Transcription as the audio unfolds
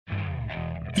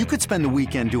You could spend the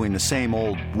weekend doing the same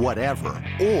old whatever,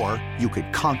 or you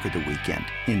could conquer the weekend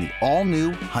in the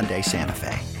all-new Hyundai Santa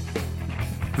Fe.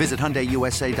 Visit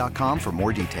HyundaiUSA.com for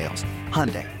more details.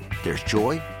 Hyundai, there's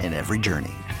joy in every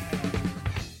journey.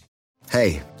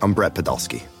 Hey, I'm Brett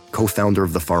Podolsky, co-founder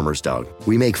of The Farmer's Dog.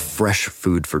 We make fresh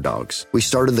food for dogs. We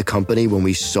started the company when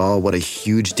we saw what a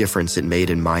huge difference it made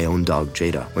in my own dog,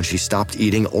 Jada, when she stopped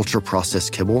eating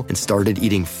ultra-processed kibble and started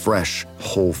eating fresh,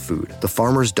 whole food. The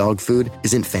Farmer's Dog food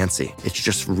isn't fancy. It's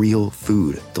just real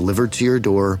food delivered to your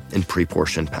door in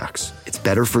pre-portioned packs. It's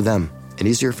better for them and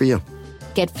easier for you.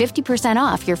 Get 50%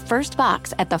 off your first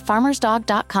box at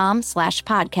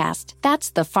thefarmersdog.com/podcast.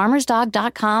 That's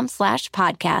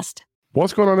thefarmersdog.com/podcast.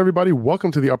 What's going on, everybody?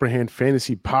 Welcome to the Upper Hand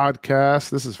Fantasy Podcast.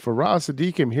 This is Faraz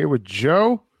Sadiq. I'm here with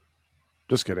Joe.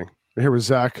 Just kidding. I'm here with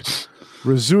Zach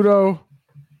Rizzuto.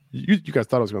 You guys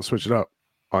thought I was going to switch it up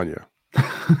on you.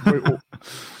 Wait,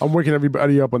 I'm waking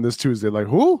everybody up on this Tuesday. Like,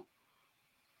 who?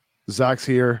 Zach's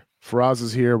here. Faraz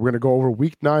is here. We're going to go over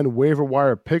Week 9 waiver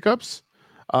wire pickups.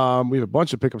 We have a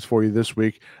bunch of pickups for you this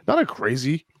week. Not a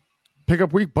crazy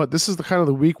pickup week, but this is the kind of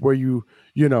the week where you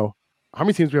know, how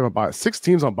many teams we have on bye? 6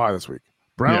 teams on bye this week.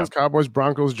 Browns, Cowboys,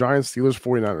 Broncos, Giants, Steelers,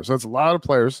 49ers. So that's a lot of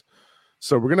players.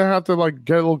 So we're going to have to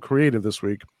get a little creative this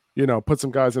week. You know, put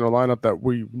some guys in our lineup that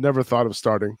we never thought of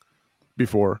starting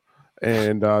before.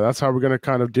 And that's how we're going to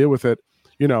kind of deal with it.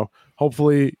 You know,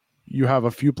 hopefully you have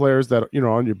a few players that, you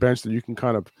know, on your bench that you can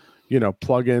kind of, you know,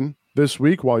 plug in this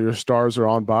week while your stars are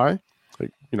on bye.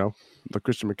 Like, you know, the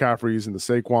Christian McCaffreys and the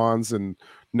Saquons and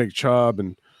Nick Chubb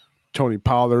and Tony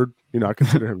Pollard. You know, I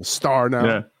consider him a star now.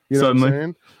 Yeah, you know suddenly. what I'm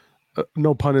saying?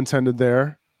 No pun intended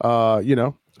there. You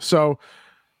know, so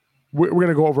we're going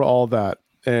to go over all of that.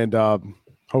 And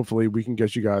hopefully we can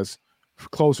get you guys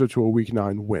closer to a Week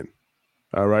 9 win.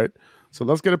 All right. So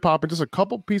let's get it popping. Just a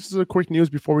couple pieces of quick news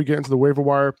before we get into the waiver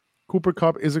wire. Cooper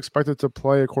Kupp is expected to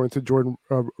play, according to Jordan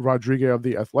Rodriguez of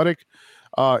The Athletic,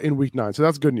 in Week 9. So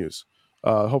that's good news.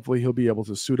 Hopefully he'll be able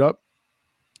to suit up.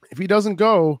 If he doesn't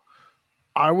go,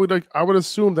 I would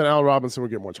assume that Allen Robinson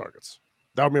would get more targets.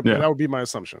 That would be my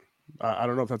assumption. I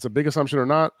don't know if that's a big assumption or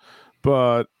not,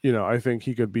 but you know, I think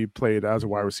he could be played as a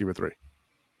wide receiver 3.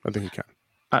 I think he can.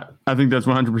 I think that's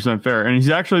 100% fair, and he's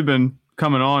actually been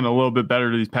coming on a little bit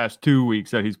better these past 2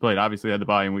 weeks that he's played. Obviously, he had the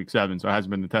bye in Week 7, so it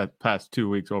hasn't been the past 2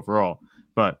 weeks overall.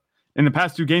 But in the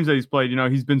past 2 games that he's played, you know,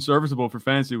 he's been serviceable for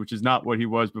fantasy, which is not what he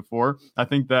was before. I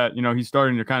think that, you know, he's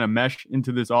starting to kind of mesh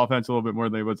into this offense a little bit more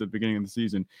than he was at the beginning of the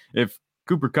season. If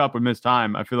Cooper Kupp would miss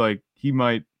time, I feel like he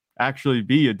might actually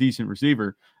be a decent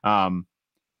receiver. I'm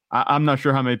not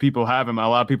sure how many people have him. A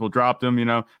lot of people dropped him, you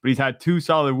know, but he's had 2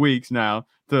 solid weeks now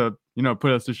to, you know,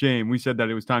 put us to shame. We said that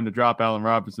it was time to drop Allen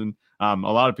Robinson. A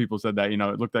lot of people said that, you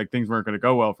know, it looked like things weren't going to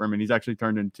go well for him, and he's actually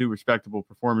turned in 2 respectable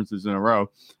performances in a row.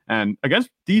 And against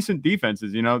decent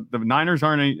defenses, you know, the Niners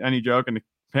aren't any joke, and the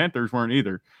Panthers weren't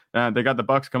either. They got the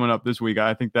Bucs coming up this week.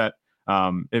 I think that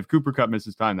if Cooper Kupp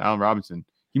misses time to Allen Robinson,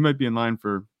 he might be in line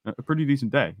for a pretty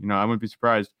decent day. You know, I wouldn't be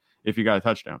surprised if he got a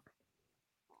touchdown.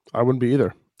 I wouldn't be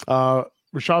either.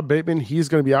 Rashad Bateman, he's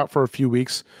going to be out for a few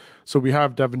weeks. So we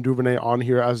have Devin Duvernay on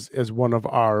here as one of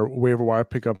our waiver wire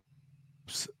pickups.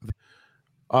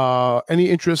 Any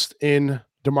interest in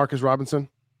Demarcus Robinson,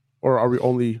 or are we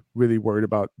only really worried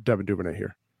about Devin Duvernay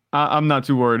here? I'm not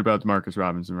too worried about Demarcus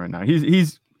Robinson right now.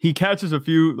 He catches a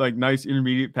few like nice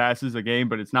intermediate passes a game,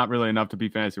 but it's not really enough to be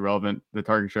fantasy relevant. The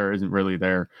target share isn't really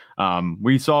there.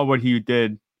 We saw what he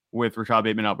did with Rashad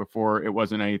Bateman out before. It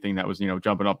wasn't anything that was, you know,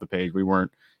 jumping off the page.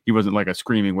 He wasn't like a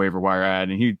screaming waiver wire ad,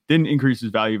 and he didn't increase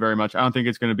his value very much. I don't think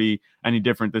it's going to be any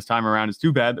different this time around. It's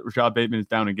too bad that Rashad Bateman is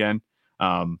down again.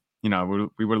 You know,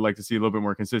 we would have liked to see a little bit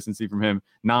more consistency from him,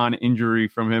 non-injury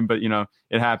from him, but you know,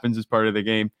 it happens as part of the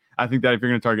game. I think that if you're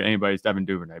going to target anybody, it's Devin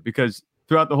Duvernay, because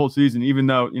throughout the whole season, even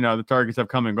though, you know, the targets have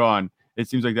come and gone, it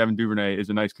seems like Devin Duvernay is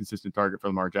a nice, consistent target for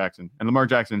Lamar Jackson. And Lamar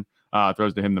Jackson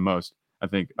throws to him the most, I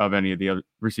think, of any of the other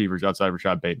receivers outside of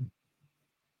Rashad Bateman.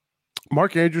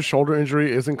 Mark Andrews' shoulder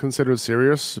injury isn't considered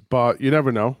serious, but you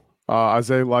never know.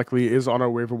 Isaiah likely is on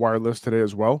our waiver wire list today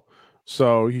as well.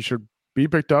 So he should be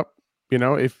picked up. You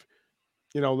know, if,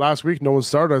 you know, last week no one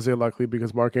started Isaiah Likely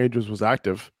because Mark Andrews was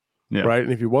active. Yeah. Right.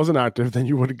 And if he wasn't active, then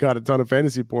you would have got a ton of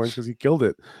fantasy points because he killed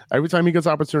it. Every time he gets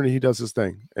opportunity, he does his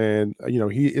thing. And, you know,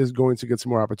 he is going to get some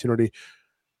more opportunity.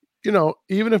 You know,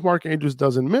 even if Mark Andrews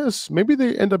doesn't miss, maybe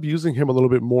they end up using him a little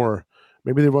bit more.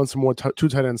 Maybe they run some more 2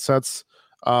 tight end sets,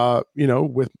 you know,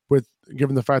 with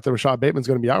given the fact that Rashad Bateman's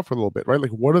going to be out for a little bit, right?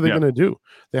 Like, what are they going to do?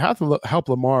 They have to help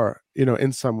Lamar, you know,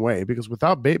 in some way, because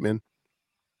without Bateman,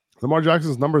 Lamar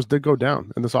Jackson's numbers did go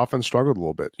down, and this offense struggled a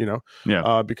little bit,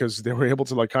 Yeah. because they were able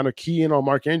to like kind of key in on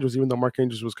Mark Andrews, even though Mark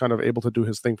Andrews was kind of able to do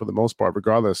his thing for the most part,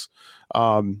 regardless.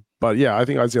 But yeah, I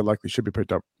think Isaiah Likely should be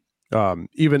picked up,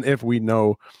 even if we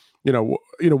know,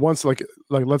 once like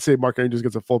let's say Mark Andrews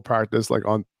gets a full practice like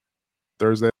on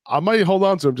Thursday, I might hold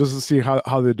on to him just to see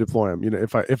how they deploy him.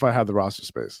 If I have the roster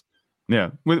space.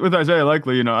 Yeah, with Isaiah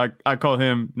Likely, I call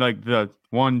him like the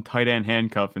one tight end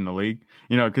handcuff in the league,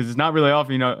 because it's not really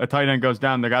often, a tight end goes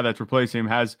down, the guy that's replacing him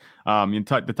has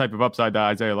the type of upside that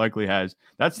Isaiah Likely has.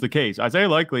 That's the case. Isaiah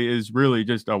Likely is really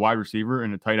just a wide receiver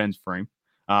in a tight end's frame.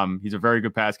 He's a very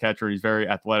good pass catcher. He's very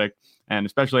athletic, and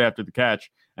especially after the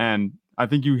catch. And I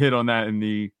think you hit on that in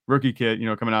the rookie kit,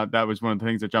 coming out. That was one of the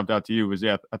things that jumped out to you was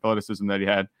the athleticism that he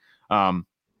had.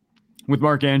 With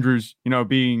Mark Andrews,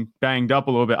 being banged up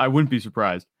a little bit, I wouldn't be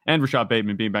surprised. And Rashad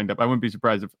Bateman being banged up, I wouldn't be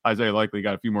surprised if Isaiah Likely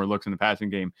got a few more looks in the passing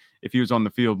game if he was on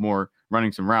the field more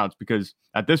running some routes. Because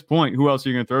at this point, who else are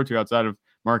you going to throw to outside of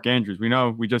Mark Andrews? We know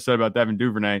we just said about Devin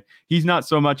Duvernay. He's not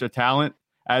so much a talent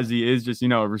as he is just,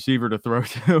 a receiver to throw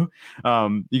to.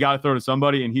 You got to throw to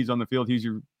somebody, and he's on the field. He's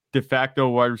your de facto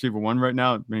wide receiver one right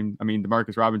now. I mean,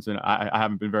 DeMarcus Robinson, I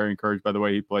haven't been very encouraged by the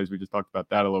way he plays. We just talked about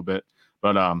that a little bit.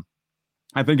 But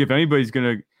I think if anybody's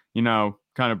going to,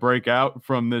 kind of break out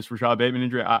from this Rashad Bateman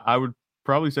injury, I would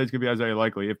probably say it's going to be Isaiah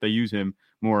Likely if they use him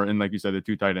more in, like you said, the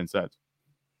two tight end sets.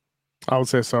 I would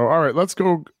say so. All right, let's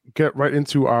go get right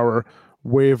into our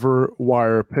waiver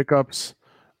wire pickups.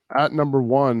 At number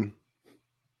 1,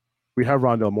 we have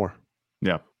Rondale Moore.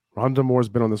 Yeah. Rondale Moore's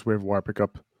been on this waiver wire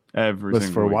pickup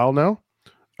list for a week. while now.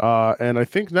 And I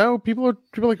think now people are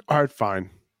like, all right, fine.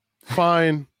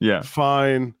 Yeah.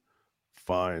 Fine.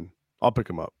 I'll pick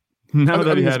him up. Now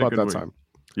that he had a good week. Time.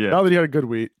 Yeah. Now that he had a good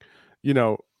week,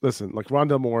 listen, like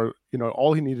Rondale Moore,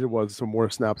 all he needed was some more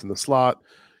snaps in the slot,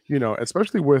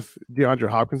 especially with DeAndre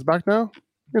Hopkins back now,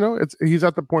 he's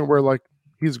at the point where like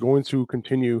he's going to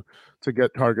continue to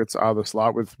get targets out of the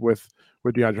slot with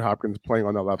DeAndre Hopkins playing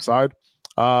on that left side.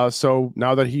 So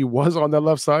now that he was on that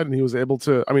left side and he was able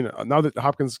to, now that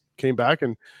Hopkins came back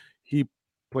and he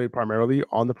played primarily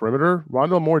on the perimeter,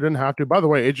 Rondale Moore didn't have to. By the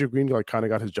way, AJ Green like kind of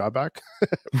got his job back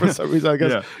for some reason. I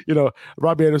guess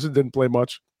Robbie Anderson didn't play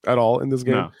much at all in this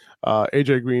game. No.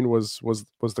 AJ Green was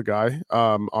the guy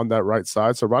on that right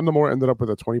side. So Rondale Moore ended up with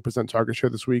a 20% target share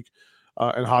this week,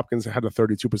 and Hopkins had a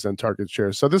 32% target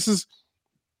share. So this is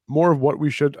more of what we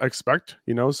should expect.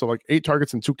 So like 8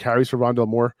 targets and 2 carries for Rondale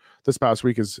Moore this past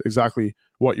week is exactly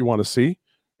what you want to see.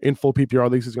 In full PPR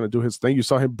leagues, he's going to do his thing. You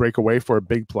saw him break away for a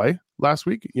big play last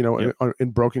week,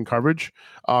 in broken coverage.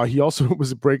 He also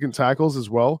was breaking tackles as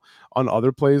well on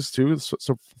other plays too,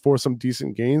 so for some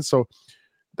decent gains. So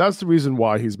that's the reason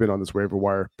why he's been on this waiver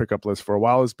wire pickup list for a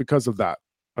while, is because of that.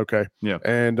 Okay. Yeah.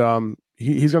 And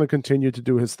he's going to continue to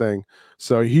do his thing.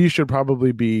 So he should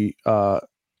probably be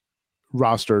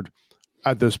rostered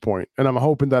at this point. And I'm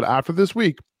hoping that after this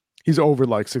week, he's over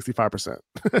like 65%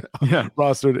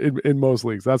 rostered in most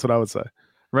leagues. That's what I would say.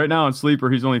 Right now on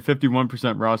Sleeper, he's only 51%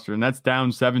 rostered, and that's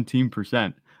down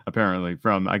 17% apparently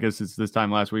from, I guess it's this time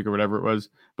last week or whatever it was.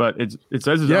 But it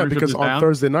says his ownership because is on down.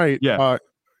 Thursday night,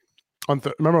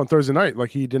 remember on Thursday night, like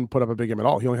he didn't put up a big game at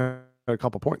all. He only had a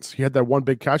couple points. He had that one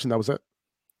big catch, and that was it.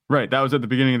 Right, that was at the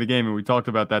beginning of the game, and we talked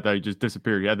about that he just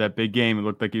disappeared. He had that big game. It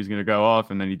looked like he was going to go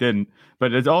off, and then he didn't.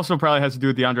 But it also probably has to do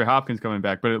with DeAndre Hopkins coming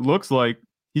back. But it looks like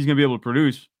he's going to be able to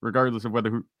produce regardless of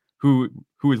whether who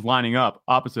is lining up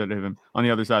opposite of him on the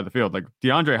other side of the field. Like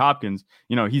DeAndre Hopkins,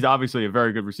 he's obviously a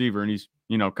very good receiver, and he's,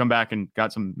 come back and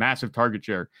got some massive target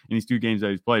share in these 2 games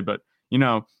that he's played. But,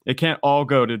 it can't all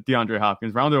go to DeAndre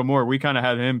Hopkins. Rondale Moore, we kind of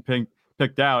had him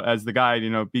picked out as the guy,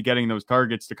 be getting those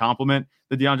targets to complement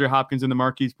the DeAndre Hopkins and the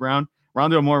Marquise Brown.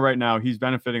 Rondale Moore right now, he's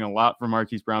benefiting a lot from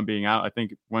Marquise Brown being out. I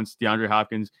think once DeAndre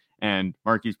Hopkins and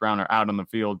Marquise Brown are out on the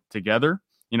field together,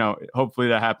 hopefully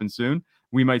that happens soon,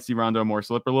 we might see Rondale Moore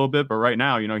slip a little bit. But right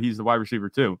now, he's the wide receiver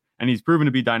too. And he's proven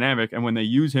to be dynamic. And when they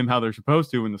use him how they're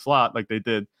supposed to in the slot, like they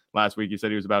did last week, you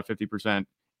said he was about 50%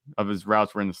 of his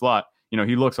routes were in the slot.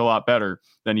 He looks a lot better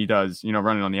than he does,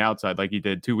 running on the outside like he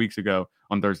did 2 weeks ago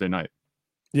on Thursday night.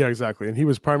 Yeah, exactly. And he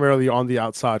was primarily on the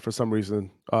outside for some reason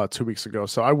 2 weeks ago.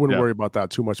 So I wouldn't worry about that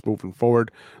too much moving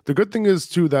forward. The good thing is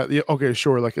too that, okay,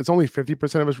 sure, like it's only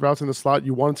 50% of his routes in the slot.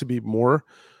 You want it to be more.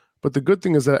 But the good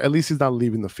thing is that at least he's not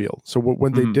leaving the field. So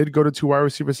when they did go to 2 wide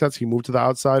receiver sets, he moved to the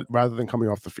outside rather than coming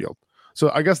off the field.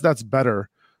 So I guess that's better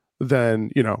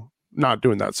than, not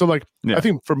doing that. So I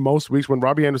think for most weeks when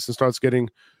Robbie Anderson starts getting,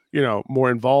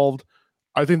 more involved,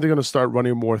 I think they're going to start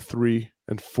running more 3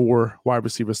 and 4 wide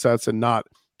receiver sets and not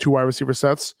 2 wide receiver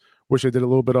sets, which they did a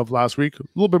little bit of last week, a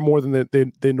little bit more than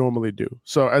they normally do.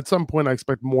 So at some point, I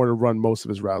expect Moore to run most of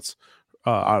his routes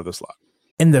out of the slot.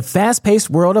 In the fast-paced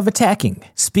world of attacking,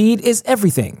 speed is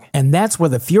everything, and that's where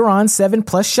the Furon 7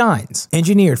 Plus shines.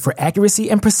 Engineered for accuracy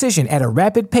and precision at a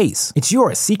rapid pace, it's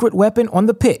your secret weapon on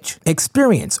the pitch.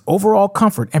 Experience overall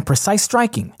comfort and precise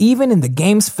striking, even in the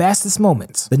game's fastest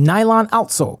moments. The nylon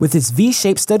outsole, with its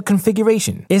V-shaped stud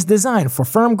configuration, is designed for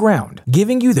firm ground,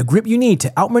 giving you the grip you need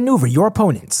to outmaneuver your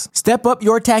opponents. Step up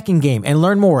your attacking game and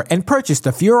learn more, and purchase the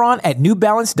Furon at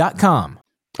newbalance.com.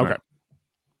 Okay,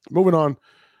 moving on.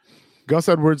 Gus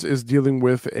Edwards is dealing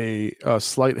with a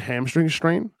slight hamstring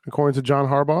strain, according to John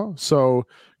Harbaugh. So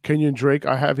Kenyon Drake,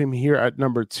 I have him here at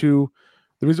number 2.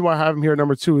 The reason why I have him here at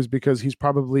number 2 is because he's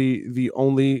probably the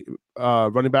only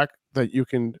running back that you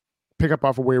can pick up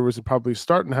off of waivers and probably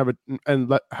start and have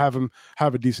him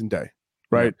have a decent day,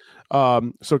 right? Yeah.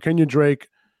 So Kenyon Drake,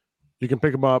 you can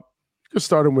pick him up. You can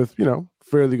start him with,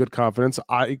 fairly good confidence.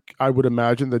 I would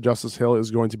imagine that Justice Hill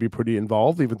is going to be pretty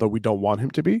involved, even though we don't want him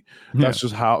to be. That's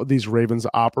just how these Ravens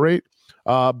operate.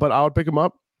 But I would pick him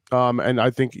up, and I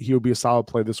think he would be a solid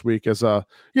play this week as I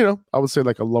would say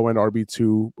like a low-end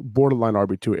RB2, borderline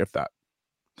RB2, if that.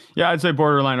 Yeah, I'd say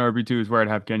borderline RB2 is where I'd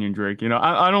have Kenyon Drake.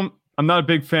 I'm not a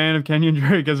big fan of Kenyon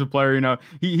Drake as a player.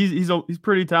 He's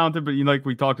pretty talented, but like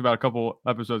we talked about a couple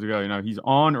episodes ago, he's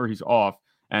on or he's off.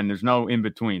 And there's no in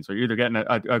between. So you're either getting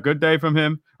a good day from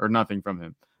him or nothing from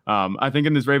him. I think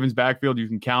in this Ravens backfield, you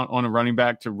can count on a running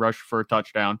back to rush for a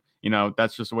touchdown.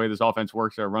 That's just the way this offense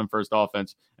works. They're a run first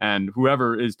offense. And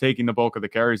whoever is taking the bulk of the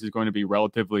carries is going to be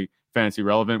relatively fantasy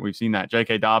relevant. We've seen that.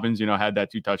 J.K. Dobbins, had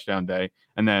that 2 touchdown day.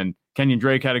 And then Kenyon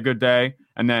Drake had a good day.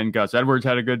 And then Gus Edwards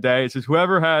had a good day. It's just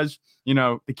whoever has,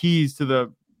 the keys to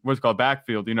the what's called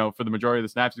backfield, for the majority of the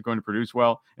snaps is going to produce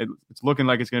well. It's looking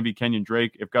like it's going to be Kenyon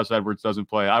Drake. If Gus Edwards doesn't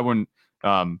play, I wouldn't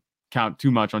count too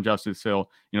much on Justice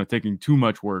Hill, taking too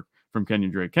much work from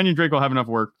Kenyon Drake. Kenyon Drake will have enough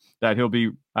work that he'll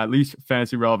be at least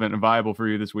fantasy relevant and viable for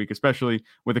you this week, especially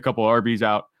with a couple of RBs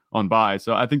out on bye.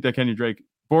 So I think that Kenyon Drake,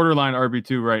 borderline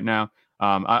RB2 right now.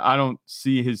 I don't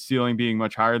see his ceiling being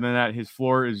much higher than that. His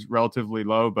floor is relatively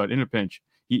low, but in a pinch,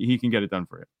 he can get it done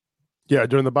for you. Yeah,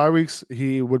 during the bye weeks,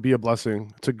 he would be a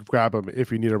blessing to grab him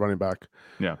if you need a running back.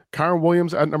 Yeah. Kyron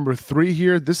Williams at number 3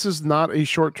 here. This is not a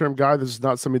short-term guy. This is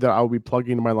not somebody that I will be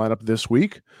plugging into my lineup this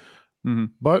week. Mm-hmm.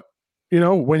 But,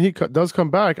 when he does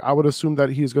come back, I would assume that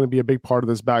he's going to be a big part of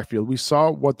this backfield. We saw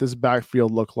what this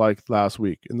backfield looked like last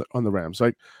week on the Rams.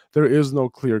 Like, there is no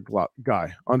clear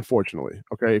guy, unfortunately.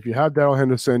 Okay, if you had Darrell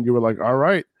Henderson, you were like, all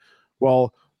right,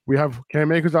 well, we have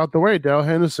Cam Akers out the way. Darrell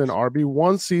Henderson,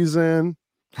 RB1 season,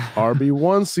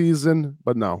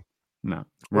 but no.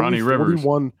 Ronnie Rivers.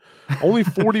 Only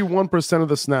 41% of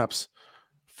the snaps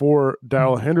for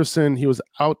Darrell Henderson. He was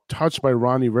out-touched by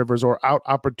Ronnie Rivers, or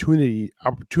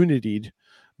opportunityed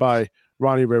by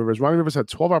Ronnie Rivers. Ronnie Rivers had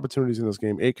 12 opportunities in this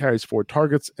game, 8 carries, 4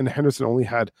 targets, and Henderson only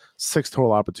had 6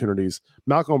 total opportunities.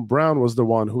 Malcolm Brown was the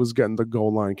one who was getting the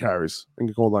goal line carries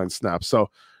and goal line snaps. So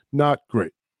not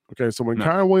great. Okay, so when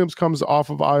Kyron Williams comes off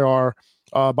of IR,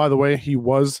 by the way, he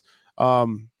was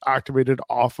activated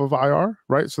off of IR,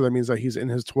 right? So that means that he's in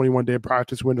his 21-day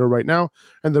practice window right now,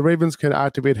 and the Ravens can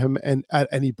activate him at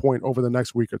any point over the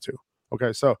next week or two.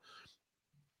 Okay, so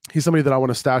he's somebody that I want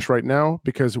to stash right now,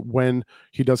 because when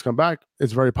he does come back,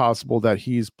 it's very possible that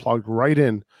he's plugged right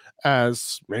in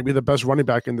as maybe the best running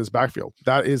back in this backfield.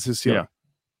 That is his ceiling.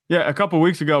 Yeah, a couple of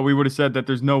weeks ago, we would have said that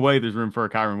there's no way there's room for a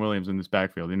Kyron Williams in this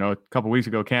backfield. A couple of weeks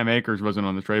ago, Cam Akers wasn't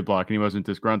on the trade block and he wasn't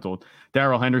disgruntled.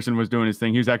 Darrell Henderson was doing his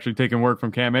thing. He was actually taking work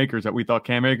from Cam Akers that we thought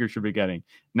Cam Akers should be getting.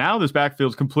 Now this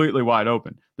backfield's completely wide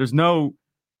open. There's no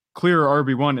clear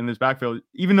RB1 in this backfield,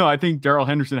 even though I think Darrell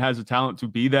Henderson has the talent to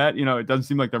be that. It doesn't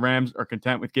seem like the Rams are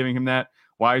content with giving him that.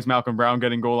 Why is Malcolm Brown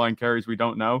getting goal line carries? We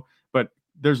don't know. But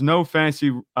there's no fancy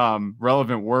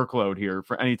relevant workload here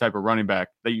for any type of running back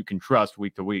that you can trust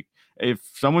week to week. If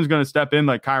someone's going to step in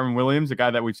like Kyron Williams, a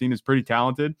guy that we've seen is pretty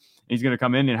talented, and he's going to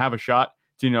come in and have a shot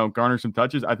to, garner some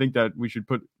touches, I think that we should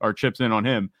put our chips in on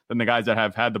him than the guys that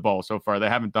have had the ball so far. They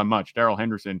haven't done much. Darrell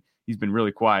Henderson, he's been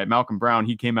really quiet. Malcolm Brown,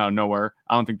 he came out of nowhere.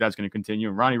 I don't think that's going to continue.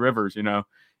 And Ronnie Rivers,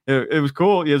 it was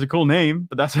cool. He has a cool name,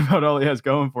 but that's about all he has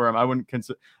going for him. I wouldn't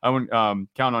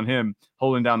count on him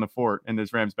holding down the fort in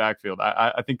this Rams backfield.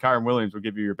 I think Kyron Williams will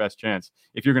give you your best chance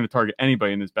if you're going to target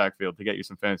anybody in this backfield to get you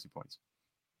some fantasy points.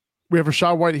 We have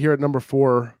Rachaad White here at number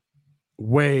 4,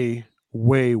 way,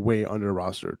 way, way under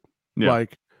rostered. Yeah.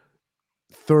 Like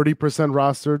 30%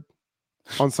 rostered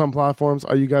on some platforms.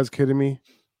 Are you guys kidding me?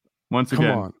 Once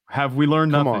again, have we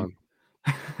learned nothing? Come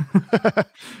on.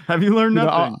 Have you learned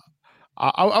nothing?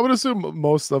 I would assume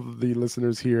most of the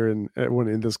listeners here and everyone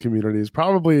in this community is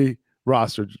probably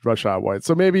rostered Rashad White.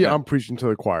 So maybe I'm preaching to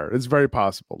the choir. It's very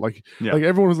possible. Like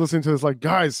everyone who's listening to this, like,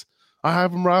 guys, I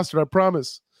have him rostered. I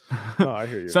promise. No, I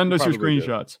hear you. Send us your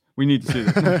screenshots. We need to see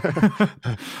this.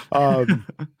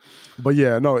 But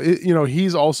yeah, no,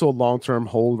 he's also a long-term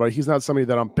hold, right? He's not somebody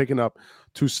that I'm picking up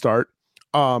to start.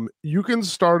 You can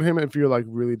start him if you're like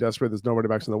really desperate. There's no running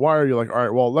backs in the wire. You're like, all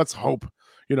right, well, let's hope.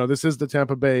 This is the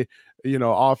Tampa Bay,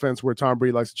 offense where Tom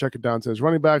Brady likes to check it down to his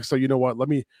running back. So you know what?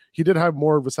 He did have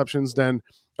more receptions than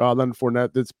Leonard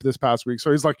Fournette this past week.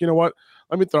 So he's like, you know what?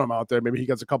 Let me throw him out there. Maybe he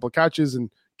gets a couple of catches and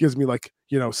gives me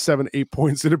 7-8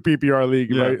 points in a PPR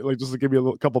league, right? Like just to give you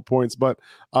a couple points. But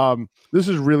this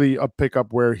is really a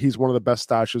pickup where he's one of the best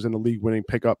stashes in the league winning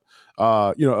pickup,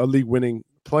 a league winning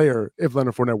player if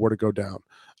Leonard Fournette were to go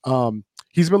down.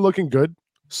 He's been looking good.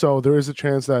 So there is a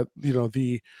chance that,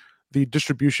 the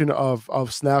distribution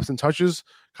of snaps and touches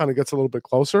kind of gets a little bit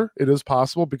closer. It is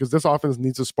possible because this offense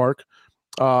needs a spark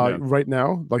right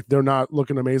now. Like they're not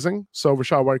looking amazing. So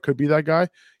Rashad White could be that guy.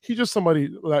 He's just somebody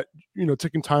that,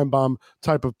 ticking time bomb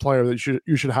type of player that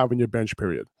you should have in your bench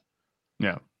period.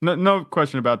 Yeah, no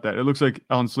question about that. It looks like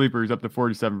on Sleeper, he's up to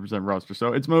 47% roster.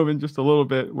 So it's moving just a little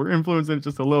bit. We're influencing it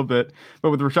just a little bit.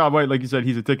 But with Rashad White, like you said,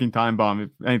 he's a ticking time bomb if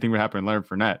anything would happen to Leonard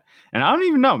Fournette. And I don't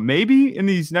even know. Maybe in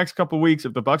these next couple of weeks,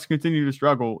 if the Bucs continue to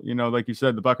struggle, like you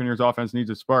said, the Buccaneers offense needs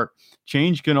a spark.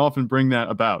 Change can often bring that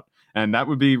about. And that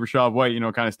would be Rashad White,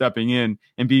 kind of stepping in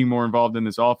and being more involved in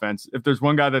this offense. If there's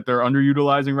one guy that they're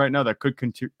underutilizing right now that could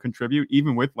contribute,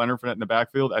 even with Leonard Fournette in the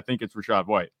backfield, I think it's Rashad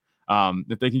White.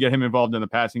 If they can get him involved in the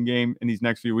passing game in these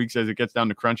next few weeks as it gets down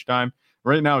to crunch time.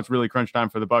 Right now, it's really crunch time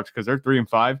for the Bucs because they're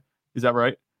 3-5. Is that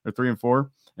right? They're 3-4,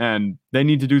 and they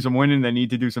need to do some winning. They need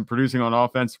to do some producing on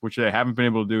offense, which they haven't been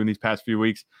able to do in these past few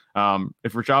weeks.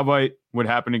 If Rashad White would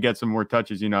happen to get some more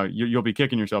touches, you'll be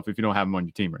kicking yourself if you don't have him on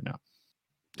your team right now.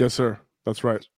 Yes, sir. That's right.